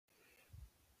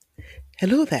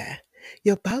Hello there.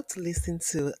 You're about to listen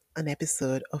to an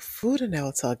episode of Food and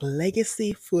Health Talk,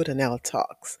 Legacy Food and Health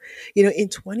Talks. In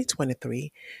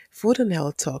 2023, Food and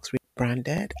Health Talks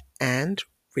rebranded and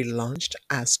relaunched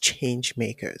as Change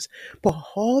Makers. But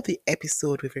all the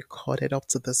episode we've recorded up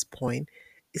to this point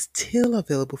is still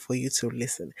available for you to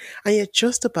listen. And you're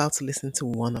just about to listen to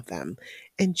one of them.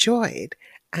 Enjoy it.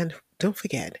 And don't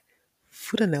forget,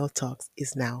 Food and Health Talks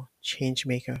is now Change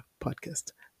Maker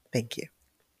Podcast. Thank you.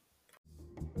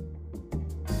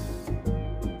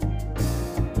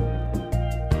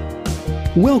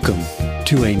 Welcome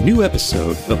to a new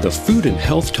episode of the Food and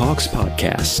Health Talks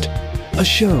podcast, a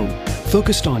show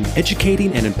focused on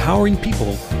educating and empowering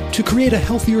people to create a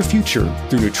healthier future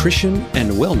through nutrition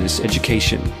and wellness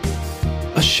education.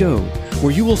 A show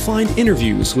where you will find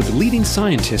interviews with leading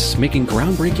scientists making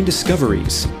groundbreaking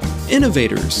discoveries,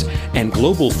 innovators, and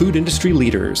global food industry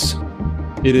leaders.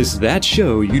 It is that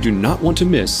show you do not want to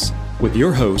miss with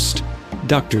your host,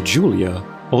 Dr. Julia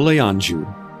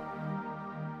Oleanju.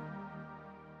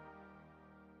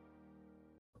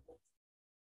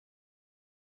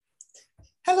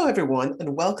 Hello, everyone,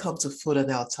 and welcome to Food and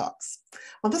Health Talks.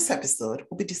 On this episode,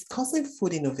 we'll be discussing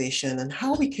food innovation and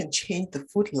how we can change the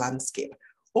food landscape,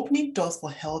 opening doors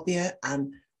for healthier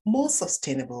and more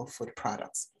sustainable food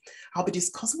products. I'll be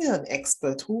discussing with an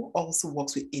expert who also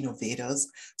works with innovators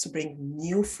to bring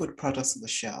new food products to the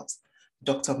shelves,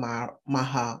 Dr.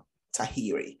 Maha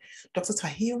Tahiri. Dr.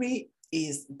 Tahiri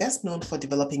is best known for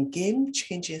developing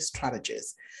game-changing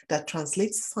strategies that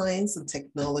translate science and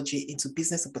technology into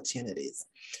business opportunities.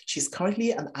 She's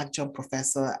currently an adjunct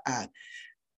professor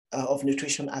of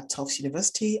nutrition at Tufts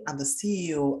University and the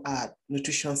CEO at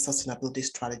Nutrition Sustainability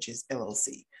Strategies,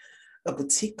 LLC, a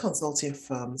boutique consulting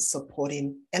firm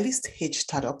supporting early-stage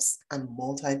startups and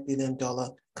multi-billion-dollar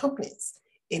companies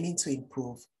aiming to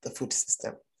improve the food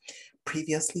system.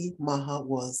 Previously, Maha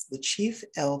was the Chief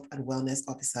Health and Wellness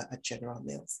Officer at General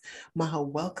Mills. Maha,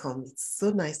 welcome. It's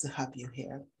so nice to have you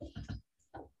here.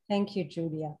 Thank you,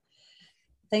 Julia.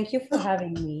 Thank you for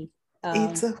having me.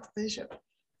 It's a pleasure.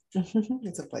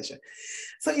 It's a pleasure.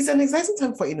 So it's an exciting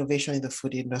time for innovation in the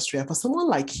food industry. And for someone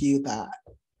like you that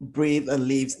breathes and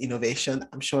lives innovation,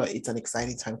 I'm sure it's an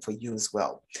exciting time for you as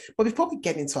well. But before we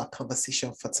get into our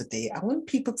conversation for today, I want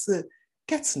people to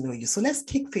get to know you. So let's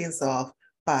kick things off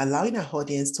by allowing our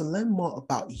audience to learn more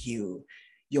about you,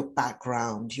 your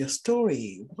background, your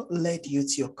story. What led you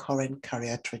to your current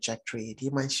career trajectory? Do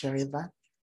you mind sharing that?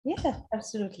 Yeah,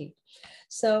 absolutely.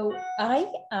 So I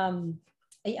am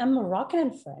Moroccan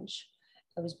and French.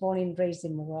 I was born and raised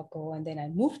in Morocco, and then I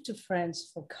moved to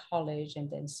France for college and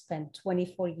then spent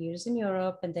 24 years in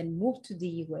Europe and then moved to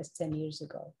the US 10 years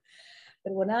ago.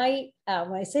 But when I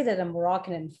say that I'm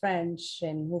Moroccan and French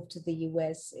and moved to the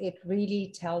US, it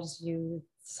really tells you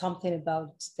something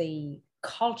about the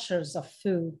cultures of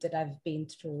food that I've been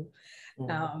through.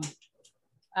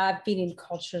 I've been in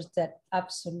cultures that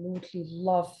absolutely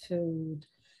love food,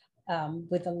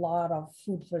 with a lot of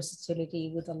food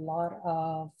versatility, with a lot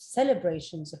of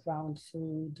celebrations around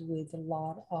food, with a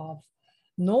lot of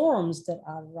norms that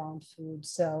are around food.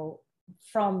 So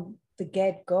from the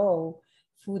get-go,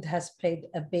 food has played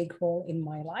a big role in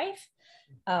my life,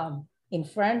 in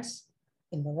France,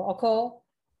 in Morocco,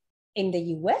 in the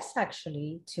US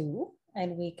actually too.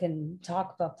 And we can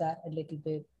talk about that a little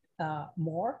bit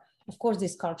more. Of course,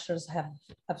 these cultures have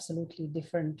absolutely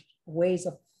different ways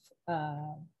of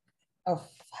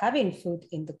having food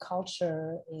in the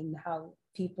culture, in how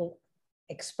people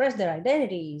express their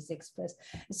identities, express.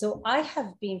 So I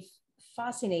have been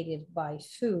fascinated by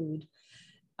food,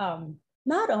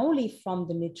 not only from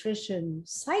the nutrition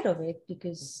side of it,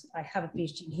 because I have a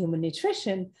PhD in human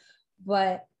nutrition,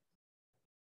 but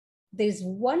there's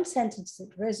one sentence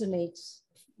that resonates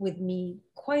with me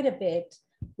quite a bit,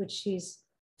 which is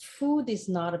food is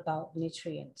not about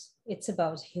nutrients, it's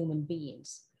about human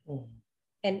beings.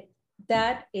 And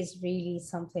that is really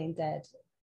something that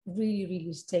really,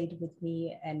 really stayed with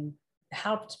me and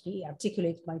helped me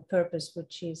articulate my purpose,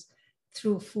 which is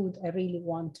through food, I really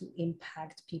want to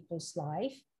impact people's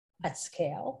life at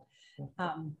scale.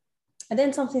 And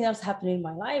then something else happened in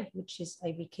my life, which is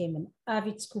I became an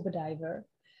avid scuba diver.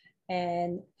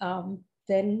 And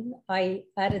then I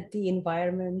added the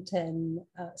environment and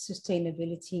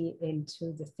sustainability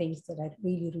into the things that I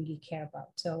really, really care about.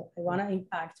 So I want to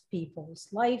impact people's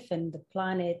life and the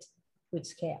planet with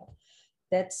scale.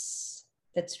 That's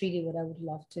really what I would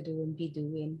love to do and be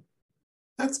doing.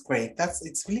 That's great.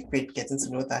 It's really great getting to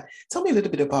know that. Tell me a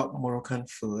little bit about Moroccan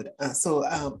food.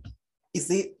 Is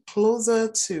it closer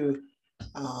to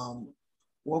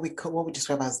what we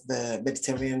describe as the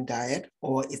Mediterranean diet,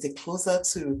 or is it closer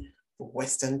to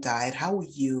Western diet, how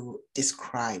would you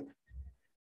describe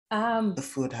the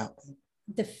food health?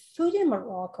 The food in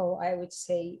Morocco, I would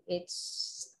say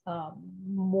it's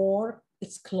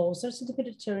it's closer to the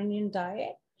Mediterranean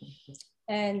diet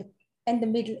and the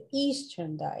Middle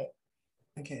Eastern diet.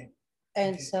 Okay.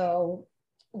 And okay. so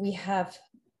we have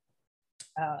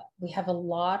a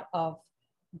lot of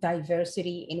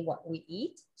diversity in what we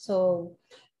eat. So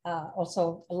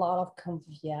also a lot of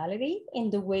conviviality in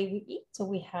the way we eat. So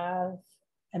we have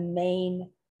a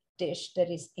main dish that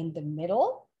is in the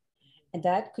middle, and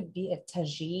that could be a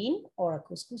tagine or a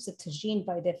couscous. A tagine,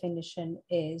 by definition,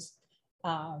 is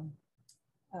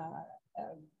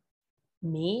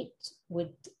meat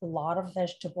with a lot of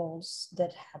vegetables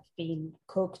that have been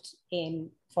cooked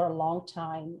for a long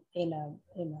time in a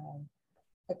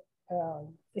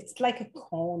it's like a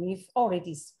cone. You've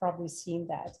already probably seen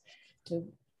that, so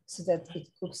that it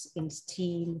cooks in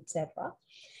steam, etc.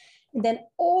 And then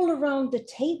all around the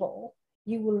table,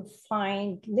 you will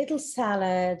find little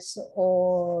salads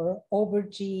or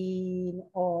aubergine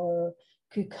or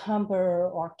cucumber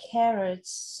or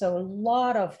carrots. So a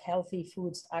lot of healthy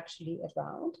foods actually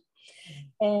around.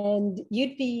 And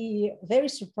you'd be very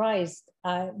surprised.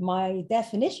 My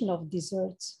definition of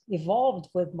dessert evolved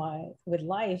with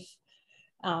life.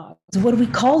 What we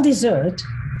call dessert,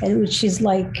 and which is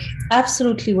like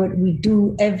absolutely what we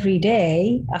do every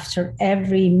day after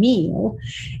every meal,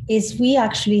 is we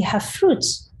actually have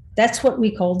fruits. That's what we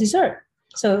call dessert.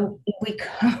 So we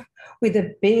come with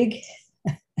a big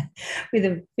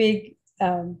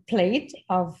plate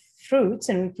of fruits,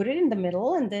 and we put it in the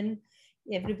middle, and then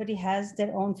everybody has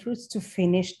their own fruits to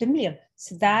finish the meal.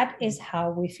 So that is how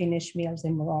we finish meals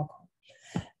in Morocco.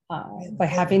 By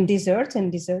having dessert,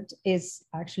 and dessert is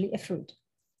actually a fruit.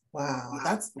 Wow,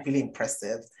 that's really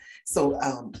impressive. So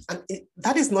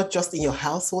that is not just in your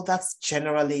household, that's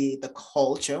generally the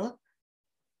culture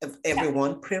of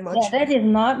everyone, pretty much? Yeah, that is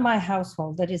not my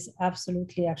household. That is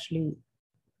absolutely actually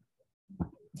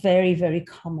very, very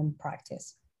common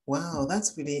practice. Wow,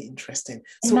 that's really interesting.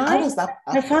 So how does that...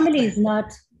 My family is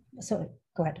not... Sorry,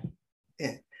 go ahead.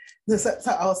 Yeah. No, so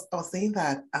I was saying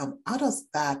that how does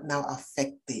that now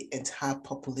affect the entire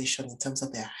population in terms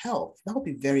of their health? That would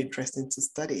be very interesting to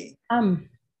study.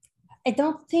 I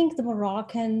don't think the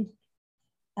Moroccan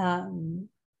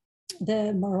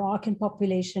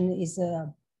population is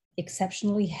a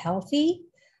exceptionally healthy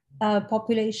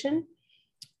population,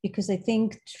 because I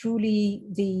think truly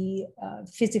the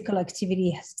physical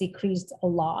activity has decreased a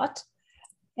lot,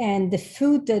 and the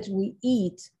food that we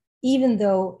eat, even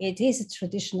though it is a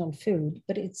traditional food,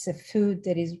 but it's a food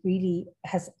that is really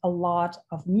has a lot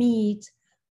of meat.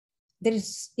 There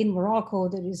is in Morocco,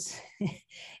 does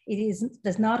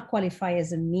not qualify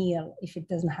as a meal if it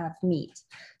doesn't have meat.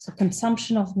 So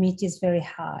consumption of meat is very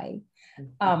high.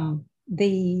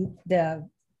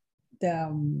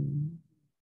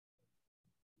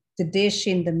 The dish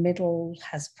in the middle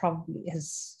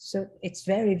so it's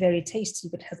very, very tasty,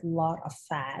 but has a lot of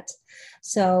fat.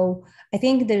 So I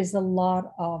think there's a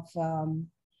lot of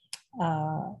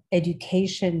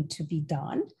education to be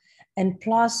done. And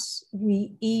plus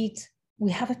we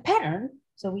have a pattern.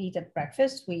 So we eat at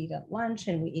breakfast, we eat at lunch,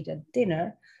 and we eat at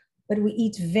dinner, but we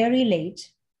eat very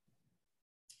late.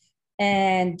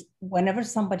 And whenever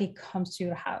somebody comes to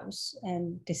your house,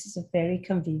 and this is a very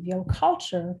convivial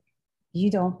culture,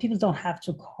 people don't have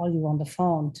to call you on the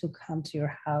phone to come to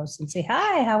your house and say,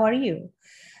 hi, how are you?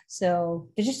 So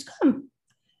they just come.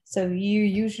 So you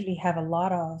usually have a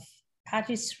lot of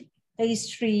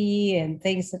pastry and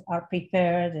things that are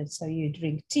prepared. And so you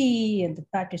drink tea and the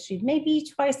pastry maybe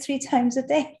twice, 3 times a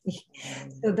day.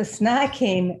 So the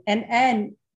snacking,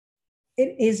 and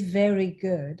it is very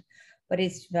good, but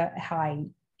it's very high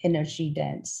energy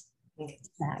dense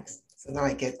snacks. So now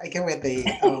I get where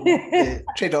the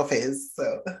trade-off is.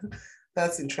 So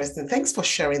that's interesting. Thanks for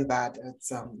sharing that.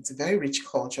 It's a very rich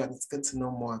culture, and it's good to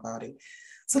know more about it.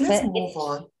 So let's move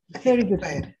on. Very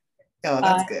good. Oh,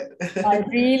 that's good. I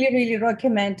really, really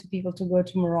recommend to people to go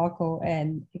to Morocco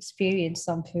and experience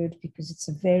some food, because it's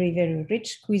a very, very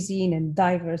rich cuisine and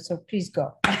diverse. So please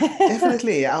go.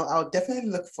 Definitely. I'll definitely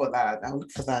look for that. I'll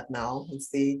look for that now and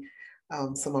see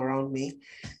some around me.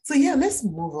 So yeah, let's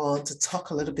move on to talk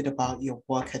a little bit about your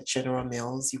work at General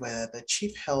Mills. You were the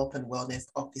Chief Health and Wellness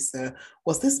Officer.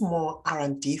 Was this more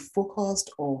R&D focused,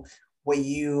 or were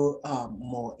you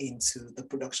more into the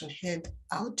production head?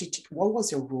 What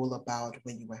was your role about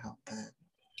when you were out there?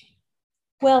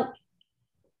 Well,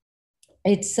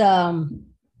 it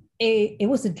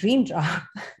was a dream job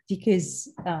because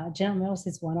General Mills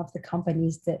is one of the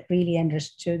companies that really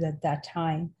understood at that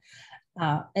time,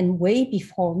 and way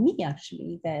before me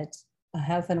actually, that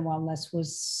health and wellness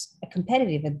was a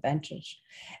competitive advantage.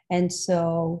 And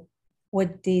so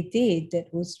what they did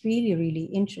that was really, really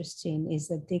interesting is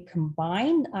that they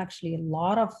combined actually a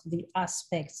lot of the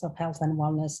aspects of health and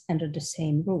wellness under the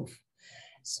same roof.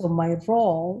 So my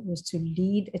role was to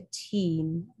lead a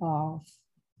team of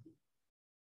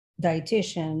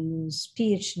dietitians,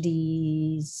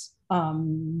 PhDs,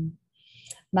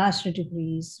 master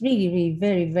degrees, really, really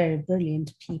very, very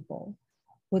brilliant people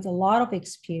with a lot of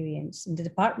experience. And the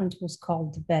department was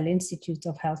called the Bell Institute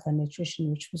of Health and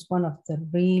Nutrition, which was one of the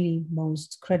really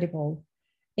most credible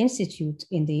institute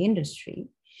in the industry.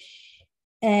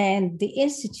 And the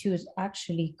institute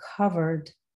actually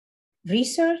covered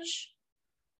research,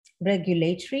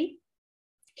 regulatory,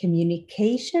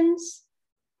 communications,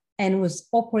 and was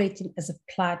operating as a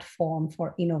platform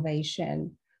for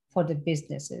innovation for the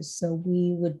businesses. So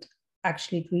we would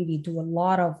actually really do a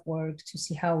lot of work to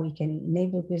see how we can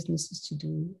enable businesses to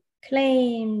do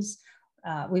claims.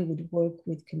 We would work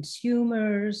with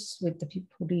consumers, with the people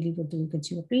who really were doing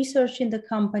consumer research in the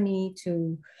company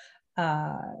to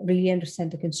really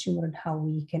understand the consumer and how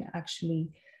we can actually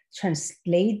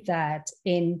translate that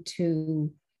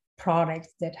into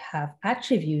products that have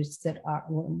attributes that are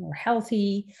more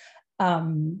healthy.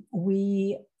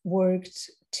 We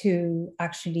worked to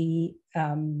actually,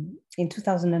 in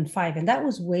 2005, and that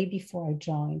was way before I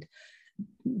joined,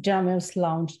 General Mills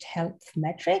launched Health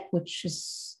Metric, which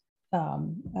is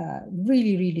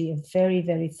really, really a very,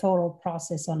 very thorough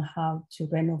process on how to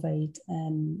renovate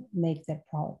and make their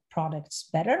products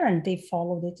better. And they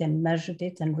followed it and measured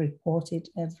it and reported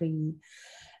every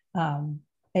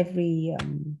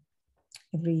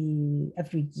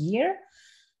year.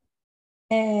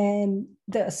 And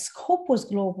the scope was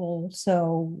global,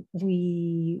 so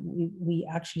we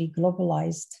actually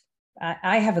globalized.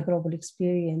 I have a global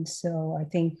experience, so I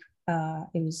think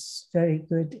it was very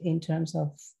good in terms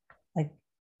of like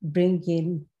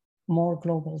bringing more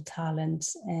global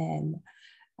talents and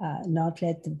not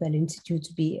let the Bell Institute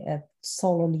be a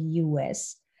solely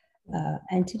US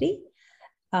entity.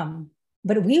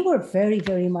 But we were very,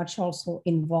 very much also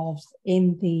involved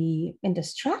in the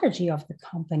strategy of the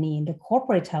company, in the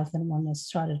corporate health and wellness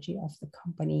strategy of the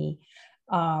company,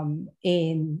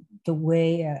 in the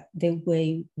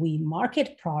way we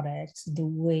market products, the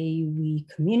way we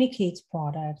communicate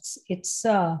products. It's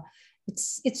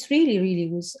really, really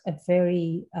was a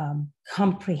very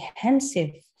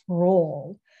comprehensive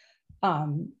role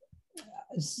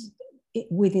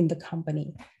within the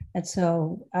company. And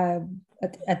so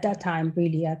at that time,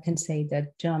 really, I can say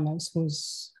that General Mills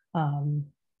was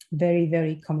very,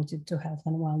 very committed to health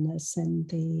and wellness, and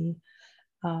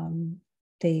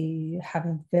they have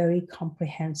a very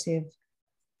comprehensive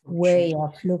way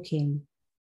of looking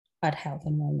at health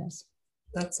and wellness.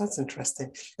 That's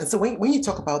interesting. And so when you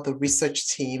talk about the research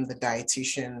team, the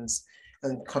dietitians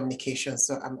and communication,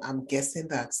 so I'm guessing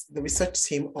that the research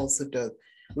team also does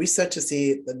research to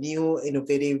see the new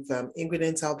innovative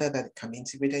ingredients out there that can be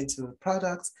integrated into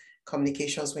products,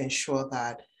 communications to ensure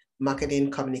that marketing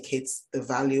communicates the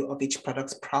value of each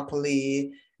product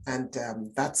properly. And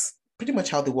that's pretty much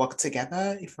how they work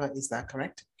together. Is that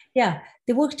correct? Yeah,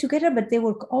 they work together, but they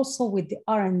work also with the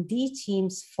R&D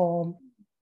teams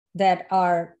that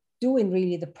are doing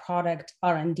really the product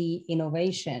R&D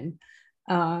innovation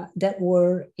that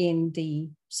were in the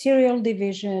cereal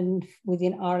division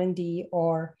within R&D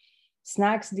or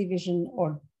snacks division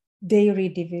or dairy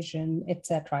division, et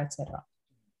cetera, et cetera.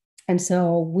 And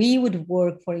so we would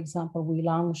work, for example, we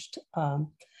launched a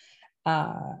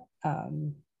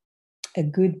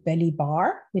good belly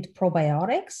bar with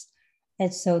probiotics.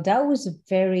 And so that was a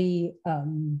very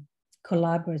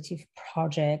collaborative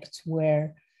project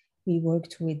where we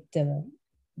worked with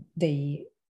the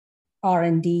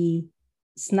R&D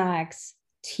snacks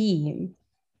team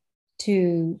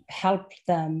to help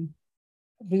them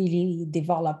really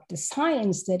develop the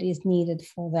science that is needed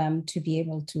for them to be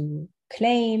able to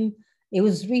claim. It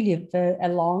was really a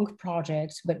long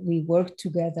project, but we worked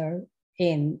together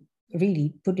in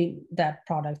really putting that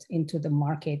product into the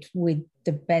market with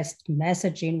the best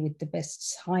messaging, with the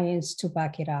best science to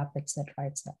back it up, et cetera,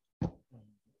 et cetera.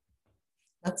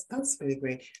 That's really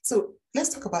great. So let's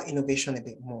talk about innovation a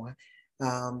bit more.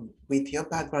 With your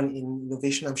background in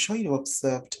innovation, I'm sure you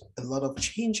observed a lot of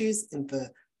changes in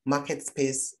the market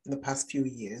space in the past few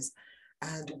years.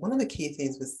 And one of the key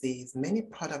things we see is many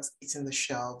products hitting the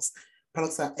shelves,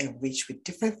 products are enriched with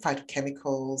different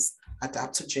phytochemicals,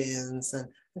 adaptogens, and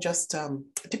just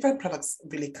different products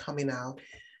really coming out.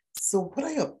 So what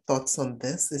are your thoughts on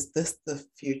this? Is this the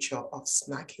future of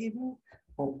snacking,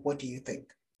 or what do you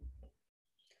think?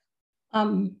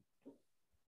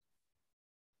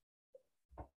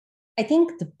 I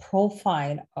think the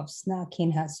profile of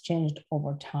snacking has changed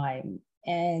over time,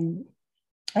 and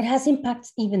it has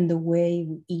impacted even the way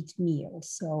we eat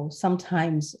meals. So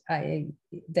sometimes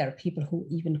there are people who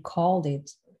even called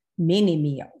it mini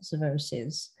meals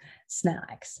versus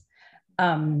snacks.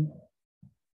 The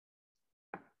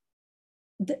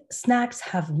snacks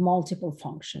have multiple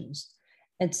functions.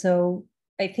 And so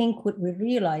I think what we're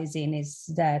realizing is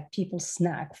that people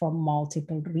snack for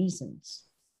multiple reasons.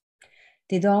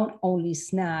 They don't only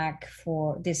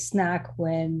they snack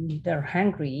when they're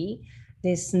hungry,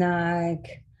 they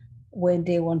snack when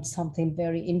they want something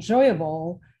very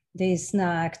enjoyable, they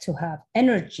snack to have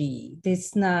energy, they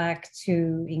snack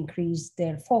to increase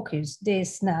their focus, they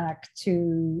snack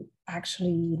to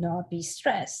actually not be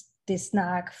stressed, they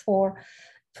snack for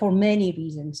many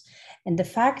reasons. And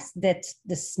the fact that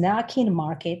the snacking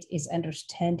market is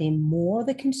understanding more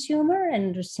the consumer and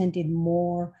understanding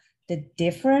more the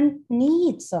different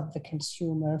needs of the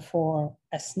consumer for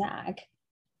a snack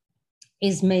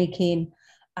is making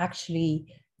actually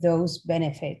those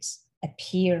benefits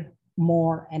appear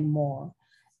more and more,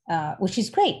 which is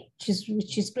great,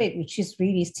 which is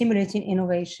really stimulating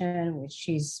innovation, which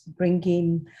is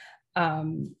bringing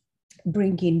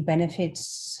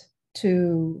benefits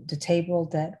to the table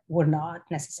that were not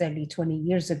necessarily 20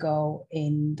 years ago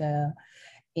in the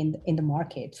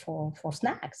market for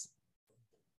snacks.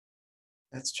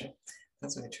 That's true.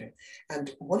 That's very true.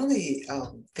 And one of the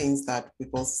things that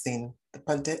we've all seen, the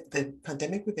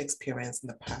pandemic we've experienced in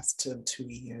the past 2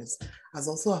 years has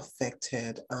also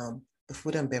affected the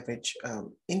food and beverage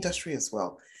industry as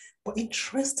well. But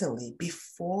interestingly,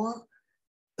 before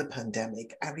the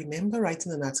pandemic, I remember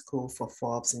writing an article for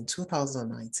Forbes in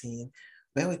 2019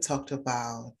 where we talked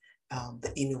about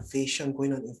the innovation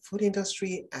going on in food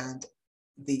industry and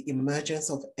the emergence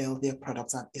of healthier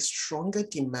products and a stronger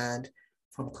demand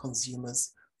from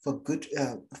consumers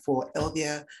for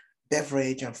healthier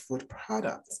beverage and food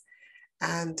products.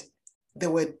 And there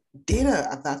were data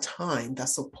at that time that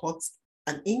supports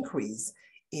an increase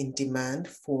in demand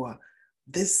for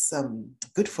this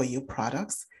good for you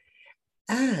products.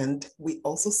 And we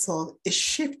also saw a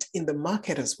shift in the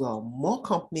market as well. More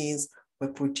companies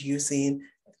were producing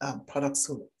products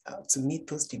to meet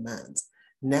those demands.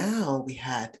 Now we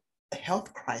had a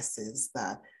health crisis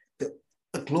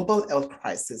a global health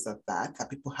crisis that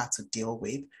people had to deal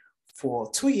with for a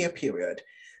 2-year period,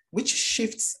 which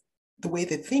shifts the way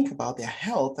they think about their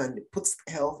health and it puts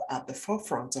health at the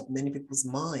forefront of many people's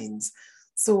minds.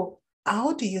 So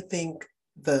how do you think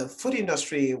the food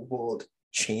industry would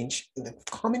change in the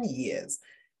coming years,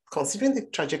 considering the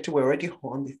trajectory we're already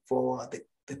on before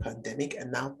the pandemic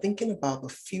and now thinking about the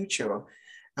future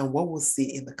and what we'll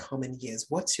see in the coming years?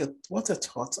 What's your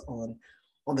thoughts on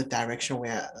the direction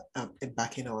we're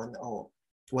embarking on or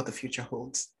what the future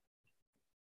holds?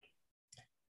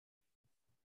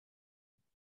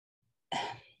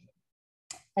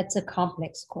 That's a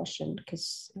complex question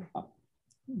because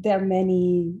there are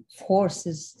many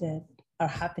forces that are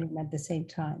happening at the same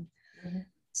time. Mm-hmm.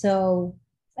 So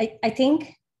I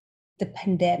think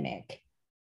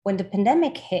when the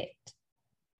pandemic hit,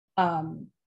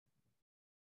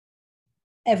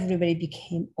 everybody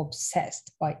became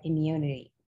obsessed by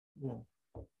immunity. Mm.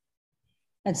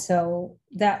 And so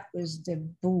that was the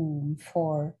boom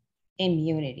for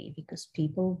immunity because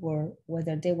people were,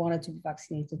 whether they wanted to be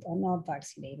vaccinated or not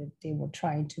vaccinated, they were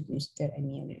trying to boost their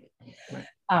immunity. Right.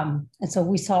 And so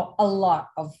we saw a lot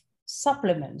of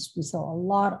supplements, we saw a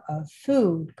lot of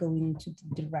food going into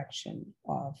the direction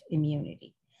of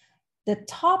immunity. The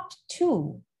top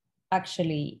two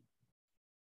actually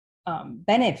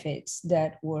benefits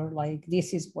that were like,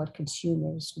 this is what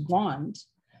consumers want.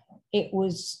 It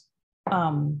was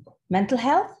mental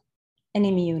health and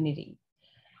immunity.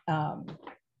 And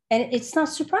it's not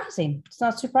surprising. It's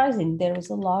not surprising. There was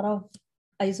a lot of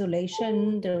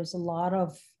isolation. There was a lot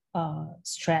of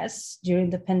stress during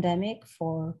the pandemic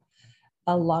for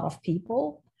a lot of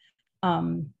people.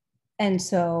 And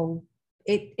so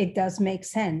it does make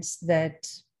sense that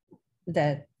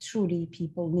truly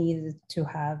people needed to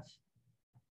have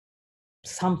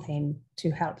something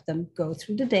to help them go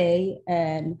through the day,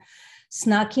 and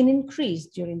snacking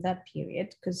increased during that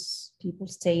period because people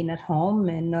staying at home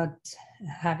and not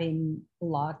having a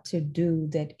lot to do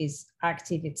that is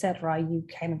active, etc. You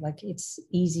kind of like, it's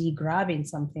easy grabbing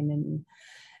something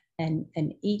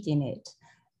and eating it.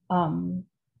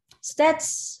 So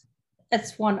that's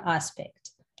one aspect.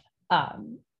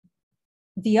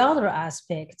 The other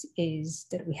aspect is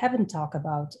that we haven't talked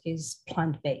about is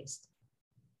plant-based.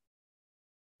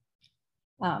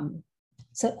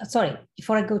 So sorry,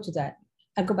 before I go to that,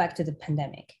 I'll go back to the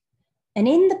pandemic. And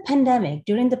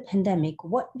during the pandemic,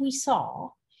 what we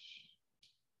saw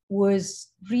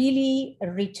was really a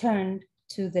return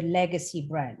to the legacy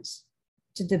brands,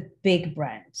 to the big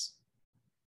brands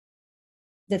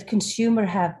that consumer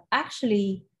have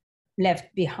actually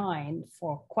left behind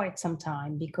for quite some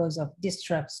time because of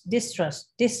distrusting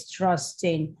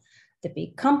the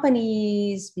big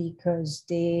companies, because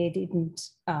they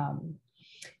didn't,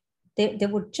 there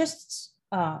were just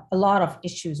a lot of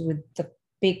issues with the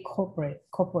big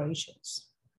corporations.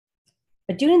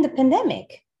 But during the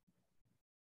pandemic,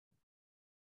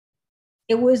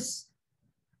 it was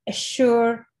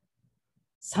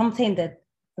something that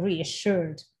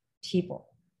reassured people.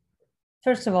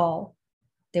 First of all,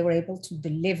 they were able to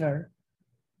deliver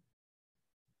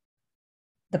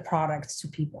the products to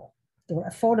people. They were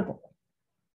affordable.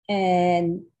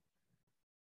 And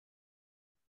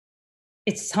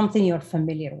it's something you're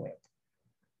familiar with.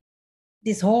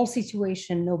 This whole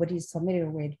situation, nobody's familiar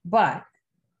with, but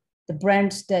the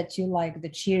brands that you like, the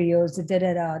Cheerios,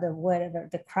 the whatever,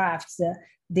 the Crafts,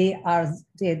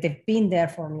 they've been there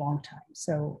for a long time.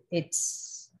 So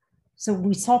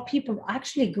we saw people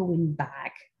actually going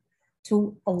back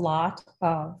to a lot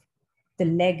of the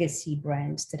legacy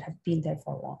brands that have been there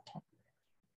for a long time.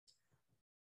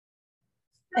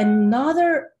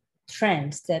 Another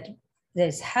trend that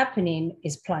is happening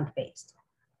is plant-based.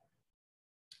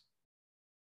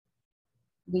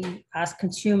 We ask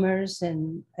consumers,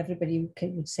 and everybody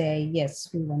would say, yes,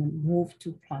 we want to move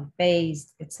to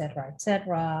plant-based, et cetera,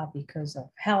 because of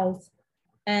health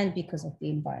and because of the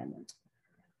environment.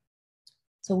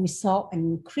 So we saw an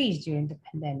increase during the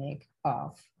pandemic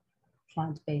of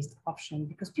plant-based option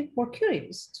because people were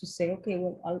curious to say, okay,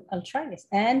 well, I'll try this.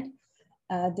 And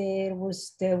there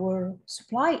were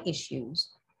supply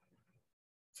issues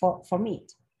for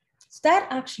meat. So that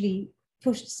actually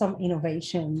pushed some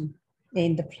innovation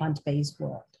in the plant-based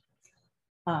world.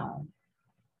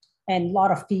 And a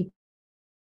lot of people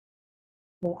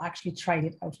actually tried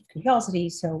it out of curiosity,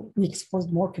 so we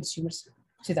exposed more consumers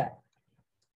to that.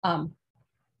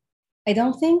 I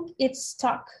don't think it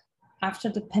stuck after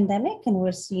the pandemic, and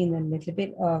we're seeing a little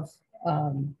bit of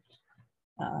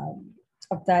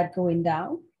that going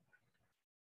down.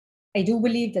 I do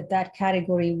believe that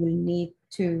category will need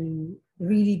to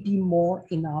really be more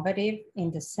innovative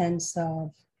in the sense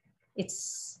of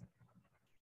it's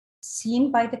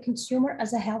seen by the consumer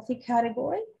as a healthy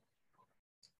category.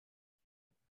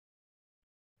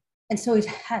 And so it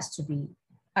has to be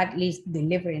at least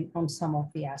delivering on some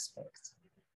of the aspects.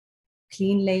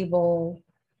 Clean label,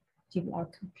 people are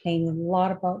complaining a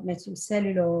lot about methyl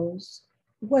cellulose.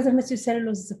 Whether methyl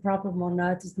cellulose is a problem or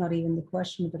not is not even the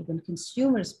question, but when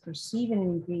consumers perceive an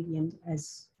ingredient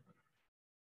as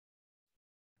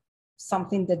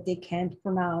something that they can't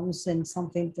pronounce and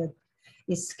something that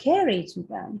is scary to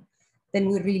them, then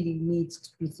we really need to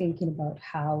be thinking about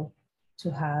how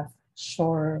to have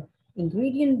shorter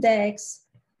ingredient decks,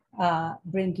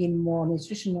 bring in more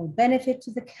nutritional benefit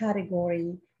to the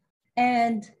category,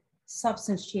 and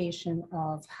substantiation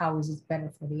of how is it better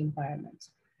for the environment.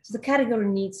 So the category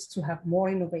needs to have more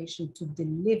innovation to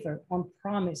deliver on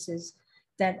promises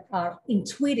that are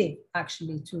intuitive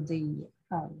actually to the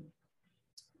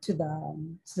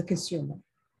consumer.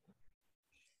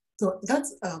 So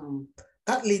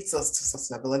that leads us to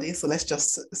sustainability. So let's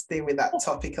just stay with that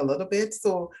topic a little bit.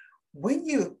 So when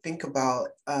you think about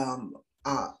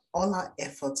all our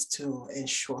efforts to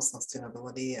ensure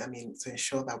sustainability, I mean, to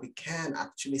ensure that we can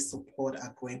actually support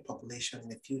a growing population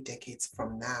in a few decades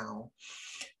from now,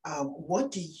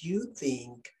 what do you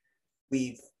think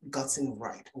we've gotten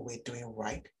right, or we're doing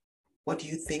right? What do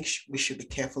you think we should be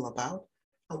careful about?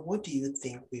 And what do you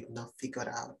think we've not figured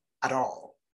out at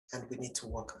all and we need to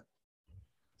work on?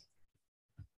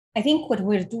 I think what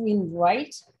we're doing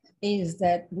right is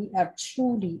that we are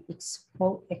truly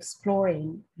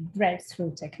exploring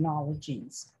breakthrough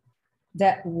technologies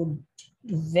that would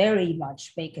very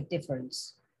much make a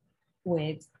difference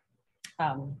with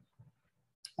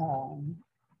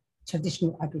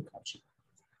traditional agriculture.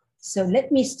 So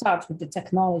let me start with the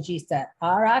technologies that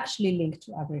are actually linked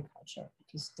to agriculture,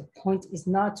 because the point is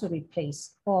not to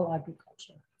replace all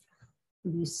agriculture.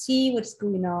 You see what's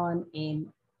going on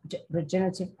in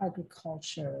regenerative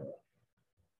agriculture,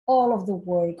 all of the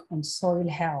work on soil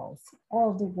health, all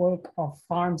of the work of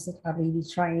farms that are really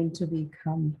trying to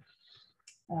become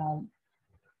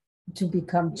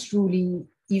truly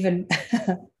even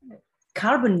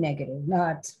carbon negative,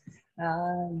 not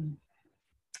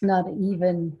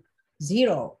even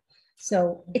zero.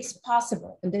 So it's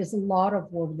possible. And there's a lot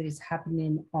of work that is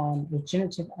happening on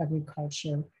regenerative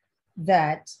agriculture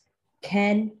that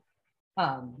can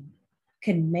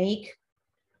make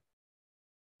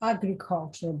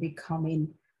agriculture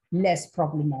becoming less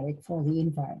problematic for the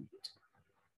environment.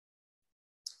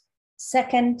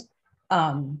 Second,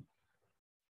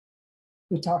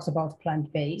 we talked about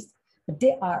plant-based, but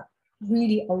there are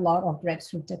really a lot of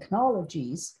breakthrough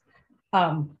technologies.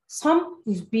 Some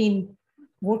we've been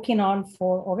working on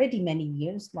for already many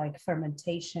years, like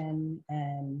fermentation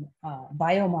and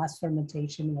biomass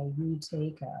fermentation, where you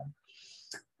take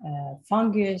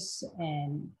fungus,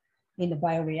 and in the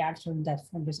bioreactor, that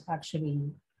fungus actually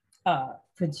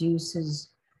produces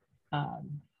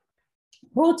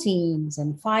proteins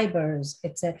and fibers,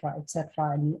 et cetera,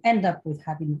 and you end up with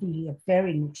having really a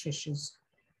very nutritious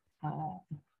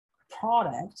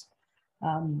product.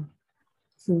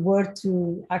 If we were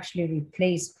to actually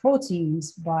replace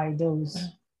proteins by those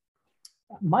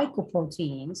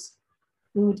mycoproteins,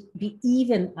 we would be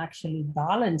even actually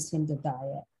balancing the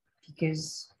diet,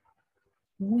 because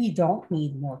we don't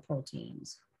need more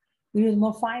proteins. We need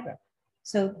more fiber.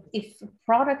 So if a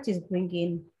product is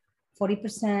bringing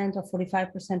 40% or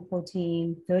 45%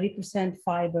 protein, 30%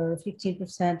 fiber,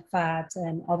 15% fat,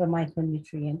 and other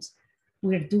micronutrients,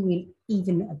 we're doing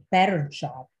even a better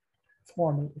job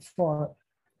for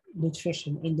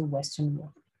nutrition in the Western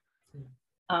world.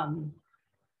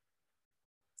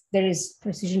 There is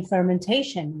precision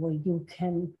fermentation, where you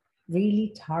can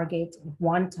really target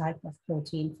one type of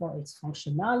protein for its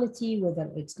functionality, whether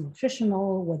it's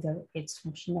nutritional, whether it's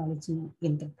functionality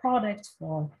in the product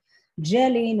for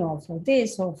gelling, or for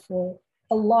this, or for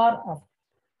a lot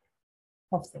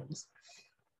of things.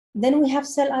 Then we have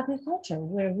cell agriculture,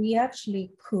 where we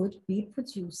actually could be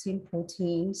producing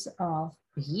proteins of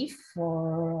beef,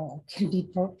 or can be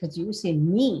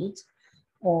producing meat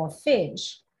or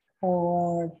fish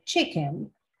or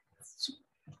chicken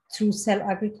through cell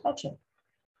agriculture.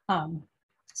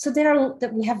 So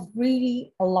we have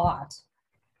really a lot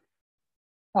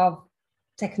of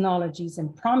technologies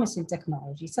and promising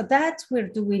technologies. So that we're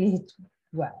doing it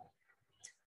well.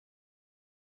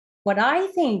 What I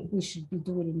think we should be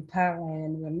doing in parallel,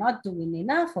 and we're not doing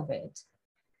enough of it,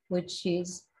 which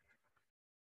is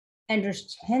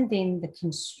understanding the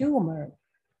consumer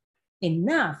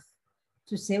enough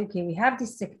to say, okay, we have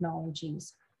these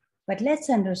technologies, but let's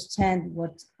understand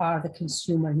what are the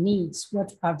consumer needs,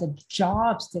 what are the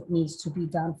jobs that needs to be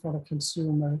done for the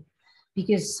consumer.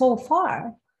 Because so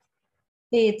far,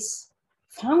 it's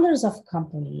founders of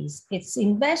companies, it's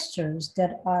investors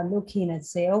that are looking and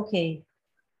say, okay,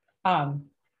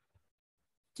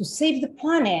 to save the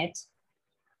planet,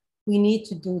 we need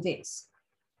to do this.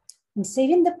 And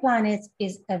saving the planet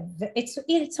is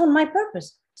it's on my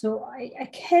purpose. So I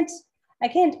can't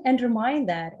undermine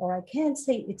that, or I can't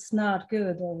say it's not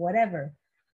good or whatever.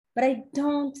 But I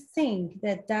don't think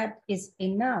that that is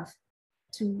enough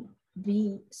to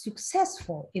be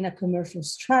successful in a commercial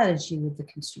strategy with the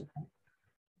consumer.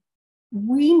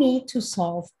 We need to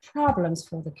solve problems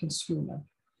for the consumer.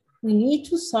 We need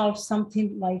to solve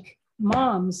something like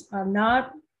moms are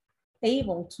not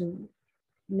able to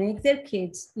make their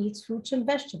kids eat fruits and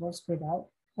vegetables without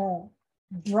a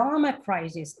drama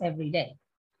crisis every day.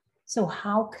 So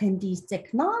how can these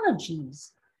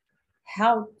technologies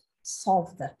help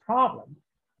solve that problem?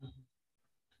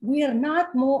 We are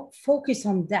not more focused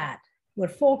on that. We're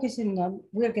focusing on,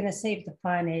 we're going to save the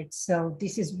planet, so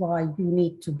this is why you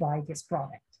need to buy this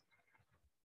product.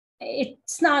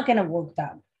 It's not going to work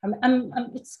that.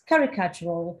 It's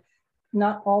caricatural.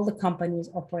 Not all the companies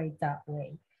operate that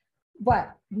way.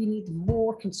 But we need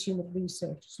more consumer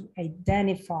research to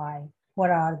identify what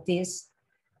are these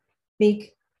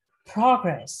big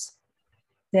progress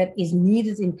that is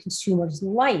needed in consumers'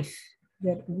 life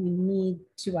that we need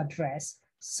to address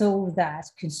so that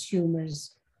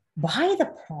consumers buy the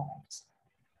product.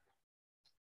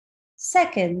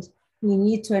 Second, we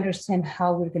need to understand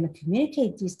how we're going to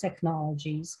communicate these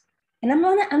technologies. And I'm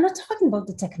not talking about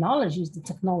the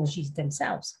technologies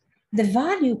themselves, the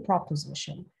value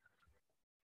proposition.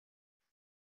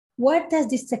 What does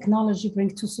this technology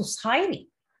bring to society?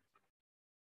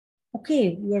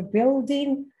 Okay, we're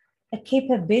building a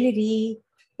capability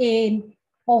in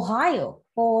Ohio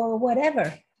or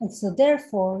whatever. And so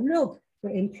therefore, look,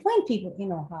 we're employing people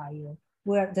in Ohio,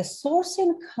 where the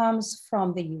sourcing comes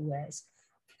from the US.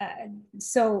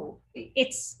 So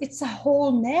it's a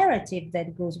whole narrative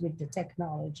that goes with the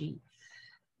technology.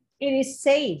 It is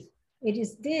safe. It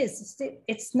is this.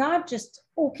 It's not just,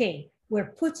 okay,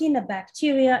 we're putting a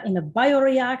bacteria in a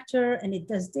bioreactor and it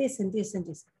does this and this and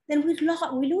this. Then we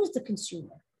lose the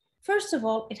consumer. First of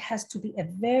all, it has to be a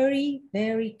very,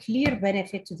 very clear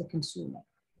benefit to the consumer.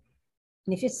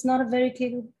 And if it's not a very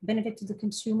clear benefit to the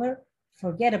consumer,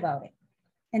 forget about it.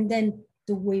 And then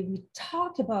the way we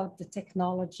talk about the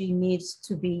technology needs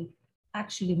to be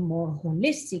actually more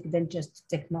holistic than just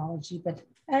technology, but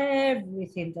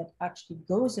everything that actually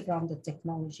goes around the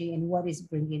technology and what is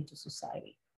bringing to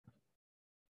society.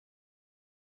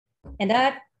 And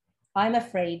that, I'm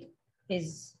afraid,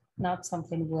 is not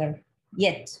something we're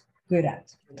yet good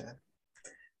at. Yeah.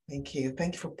 Thank you.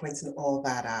 Thank you for pointing all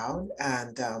that out.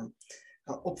 And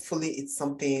hopefully it's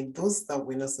something, those that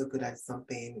we're not so good at,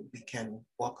 something we can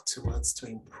work towards to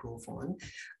improve on.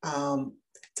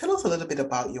 Tell us a little bit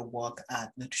about your work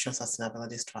at Nutrition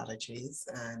Sustainability Strategies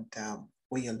and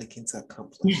what you're looking to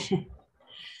accomplish.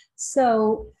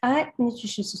 So at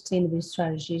Nutrition Sustainability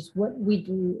Strategies, what we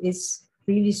do is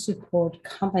really support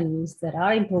companies that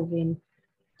are aiming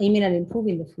at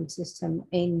improving the food system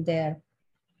in their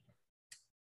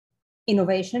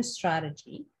innovation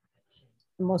strategy.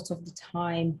 Most of the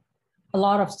time, a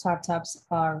lot of startups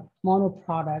are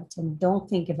monoproduct and don't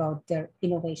think about their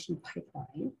innovation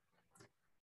pipeline.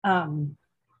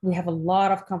 We have a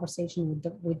lot of conversation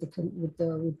with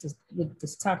the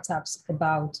startups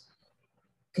about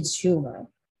consumer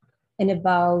and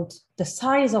about the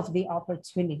size of the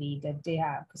opportunity that they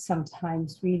have.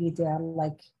 Sometimes really they are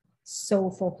like so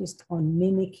focused on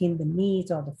mimicking the meat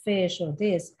or the fish or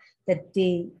this that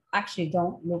they actually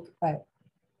don't look at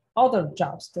other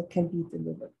jobs that can be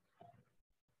delivered.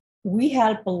 We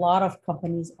help a lot of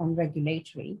companies on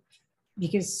regulatory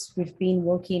because we've been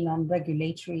working on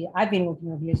regulatory. I've been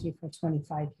working on regulatory for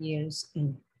 25 years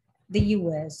in the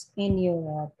US, in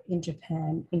Europe, in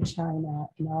Japan, in China,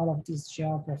 in all of these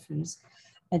geographies.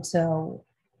 And so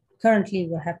currently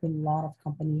we're helping a lot of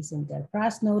companies in their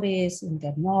press notice, in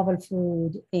their novel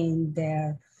food, in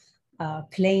their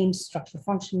claims, structure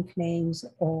function claims,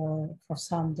 or for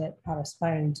some that are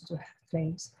aspiring to have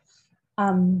claims.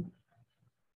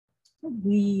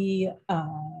 We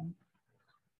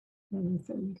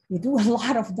do a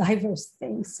lot of diverse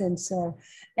things, and so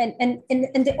and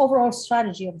the overall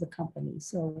strategy of the company.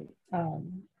 So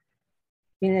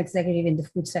being an executive in the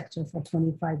food sector for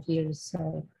 25 years,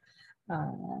 so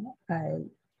I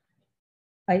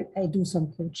do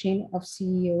some coaching of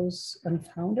CEOs and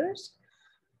founders.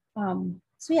 So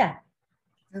yeah.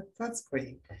 That's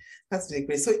great. That's really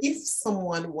great. So if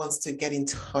someone wants to get in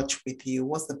touch with you,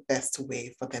 what's the best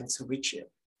way for them to reach you?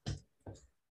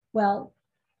 Well,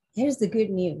 here's the good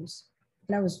news.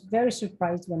 And I was very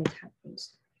surprised when it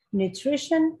happens.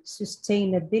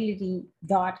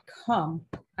 Nutritionsustainability.com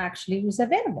actually was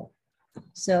available.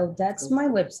 So that's my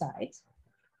website.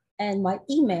 And my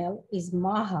email is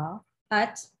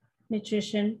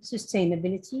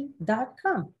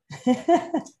maha@nutritionsustainability.com.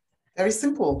 Very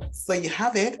simple. So you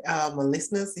have it.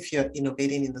 Listeners, if you're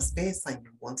innovating in the space and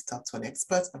you want to talk to an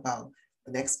expert about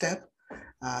the next step,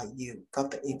 you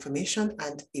got the information,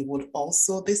 and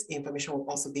this information will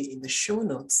also be in the show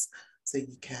notes, so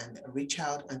you can reach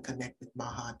out and connect with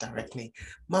Maha directly.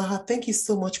 Maha, thank you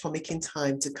so much for making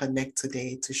time to connect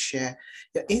today to share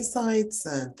your insights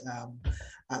and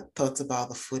thoughts about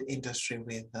the food industry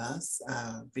with us.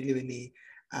 Really, really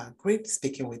great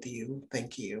speaking with you.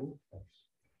 Thank you.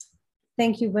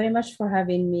 Thank you very much for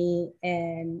having me,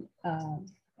 and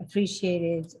appreciate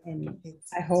it. And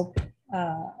I hope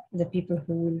the people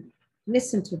who will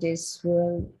listen to this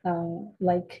will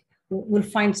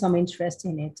find some interest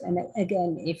in it. And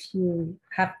again, if you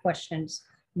have questions,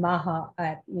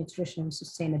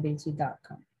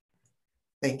 maha@nutritionsustainability.com.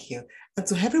 Thank you. And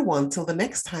to everyone, till the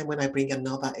next time when I bring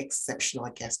another exceptional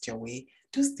guest your way,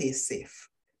 do stay safe,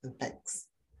 and thanks.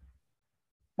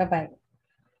 Bye-bye.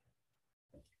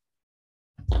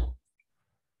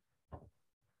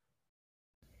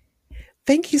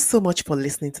 Thank you so much for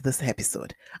listening to this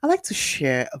episode. I'd like to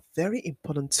share a very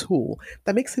important tool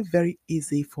that makes it very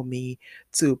easy for me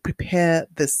to prepare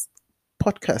this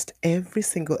podcast every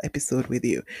single episode with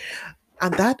you.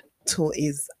 And that tool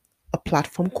is a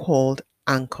platform called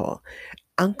Anchor.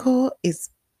 Anchor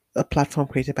is a platform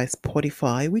created by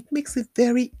Spotify, which makes it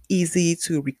very easy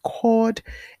to record,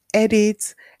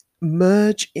 edit,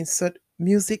 merge, insert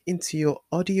music into your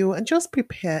audio, and just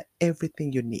prepare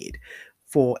everything you need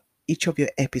for each of your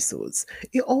episodes.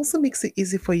 It also makes it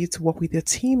easy for you to work with your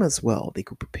team as well. They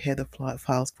could prepare the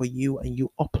files for you and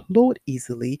you upload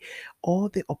easily, or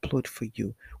they upload for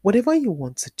you. Whatever you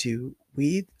want to do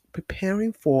with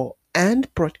preparing for and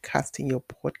broadcasting your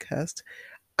podcast,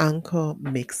 Anchor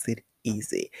makes it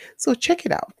easy. So check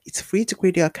it out. It's free to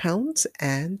create your account,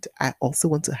 and I also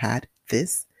want to add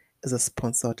this as a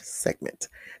sponsored segment.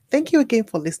 Thank you again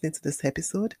for listening to this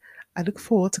episode. I look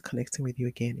forward to connecting with you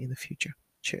again in the future.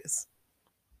 Cheers.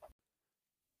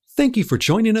 Thank you for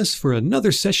joining us for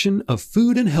another session of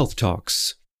Food and Health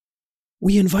Talks.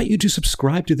 We invite you to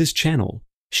subscribe to this channel,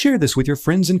 share this with your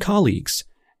friends and colleagues,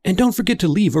 and don't forget to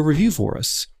leave a review for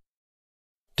us.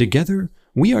 Together,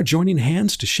 we are joining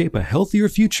hands to shape a healthier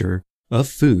future of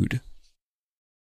food.